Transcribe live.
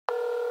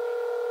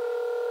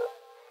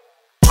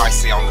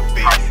Pricey on the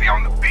beat. Pricey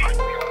on the beat.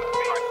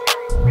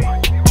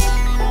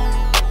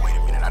 Wait a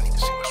minute, I need to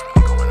see what's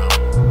really going on.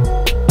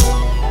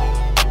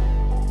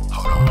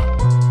 Hold on.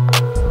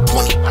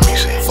 20, let me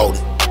see. 40,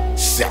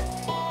 7.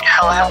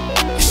 Hello?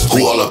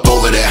 Who all up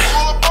over there?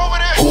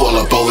 Who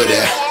all up over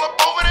there?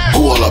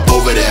 Who all up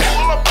over there?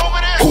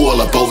 Who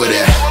all up over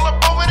there?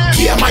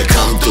 Yeah, I might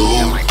come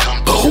through,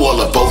 but who all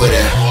up over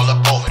there?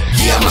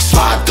 Yeah, I'ma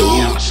slide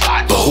through,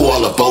 but who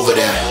all up over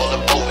there?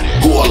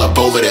 Who all up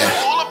over there?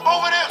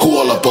 Who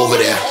all up over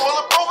there?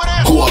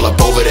 Who all up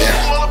over there?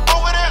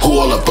 Who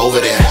all up over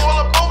there?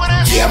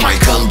 Yeah, I might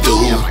come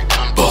through,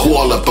 but who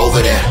all up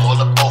over there?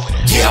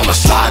 Yeah, I'ma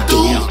slide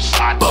through,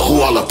 but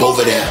who all up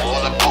over there?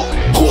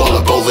 Who all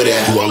up over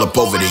there? Who all up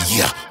over there?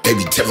 Yeah,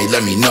 baby, tell me,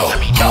 let me know.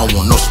 I don't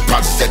want no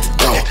surprises at the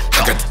door.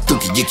 I got the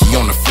dookie yicky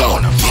on the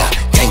floor. Yeah,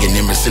 hanging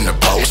image in the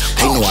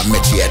post. They know I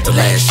met you at the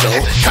last show.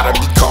 Gotta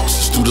be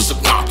cautious, students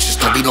obnoxious.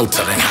 Don't be no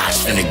telling how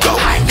it's finna go.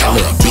 Got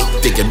a little beat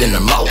thicker than the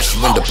most.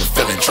 You end up a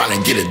feeling trying to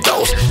get a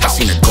dose. I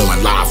seen her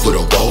going live with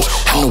a woes.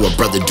 I know a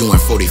brother doing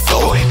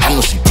 44. I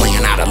know she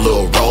playing out a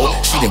little role.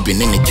 She done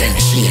been in the game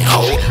and she ain't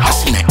hold. I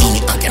seen her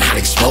eating, unking how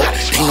they smoke.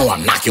 They know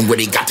I'm knocking where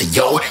they got the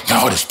yo.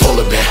 Now all this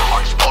polar bear.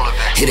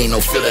 It ain't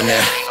no feeling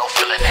there.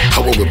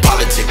 I roll with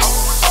politics,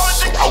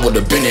 so I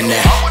would've been in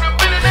there.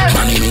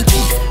 My name ain't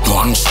Keith,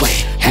 no, I don't swear.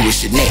 Who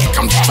is your neck?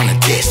 I'm just trying to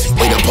test.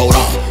 Wait up, hold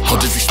on, no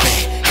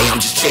disrespect. Hey, I'm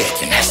just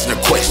checking, asking a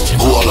question.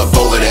 Who all up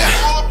over there?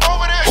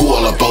 Who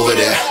all up over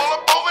there?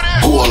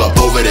 Who all up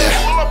over there?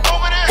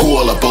 Who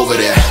all up over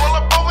there?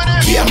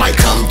 Yeah, I might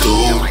come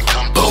through,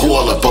 but who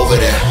all up over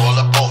there?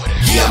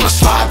 Yeah, I'ma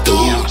slide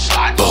through,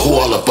 but who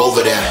all up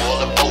over there?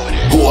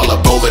 Who all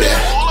up over there?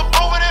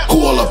 Who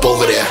all up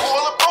over there?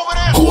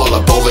 Who all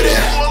up over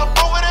there?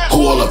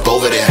 Who all up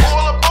over there?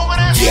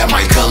 Yeah, I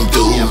might come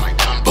through,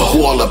 but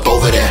who all up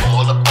over there?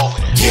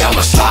 Yeah,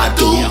 I'ma slide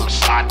through,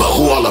 but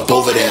who all up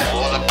over there?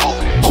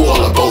 Who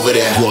all up over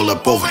there? Who all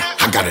up over there?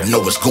 I gotta know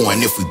what's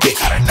going if we big.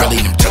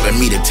 Really them telling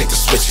me to take the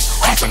switches.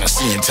 I'm trying to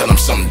see and tell them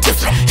something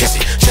different. Is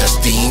it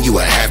Justine, you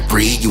a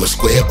half-breed, you a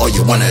square, or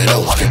you one of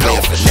those? Can play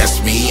or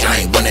finesse me,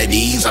 I ain't one of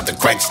these. Out the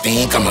crack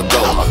stink, I'ma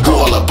go. Who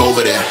all up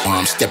over there? While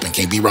I'm stepping,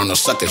 can't be around no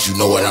suckers, you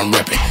know what I'm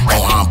repping.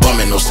 Oh, I'm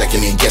bumming, no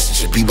second and guessing.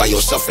 Should be by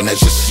yourself and that's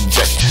just a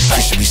suggestion.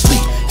 You should be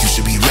sleep, you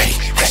should be ready.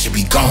 That should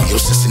be gone, your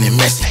system and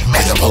messy.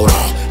 Wait up, hold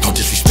on, no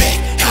disrespect.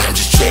 Hey, I'm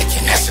just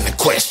checking, asking a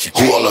question.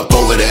 Who all up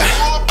over there?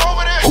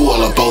 Who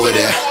all up over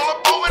there?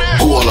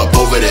 Who all up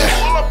over there?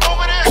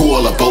 Who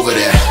all up over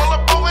there?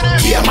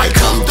 Yeah, I might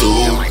come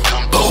through,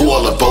 but who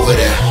all up over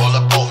there?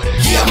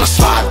 Yeah, I'ma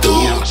slide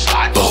through,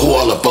 but who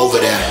all up over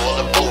there?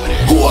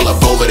 Who all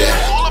up over there?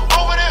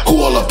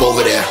 Who all up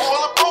over there?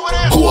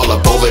 Who all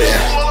up over there?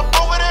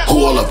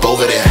 Who all up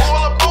over there?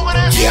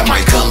 Yeah, I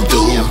might come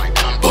through,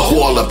 but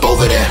who all up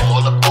over there?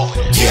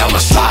 Yeah, I'ma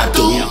slide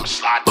through,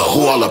 but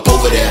who all up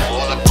over there?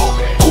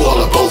 Who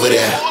all up over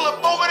there?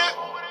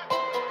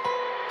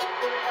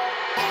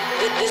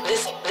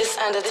 This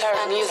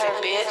undeterred music,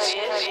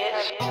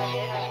 bitch.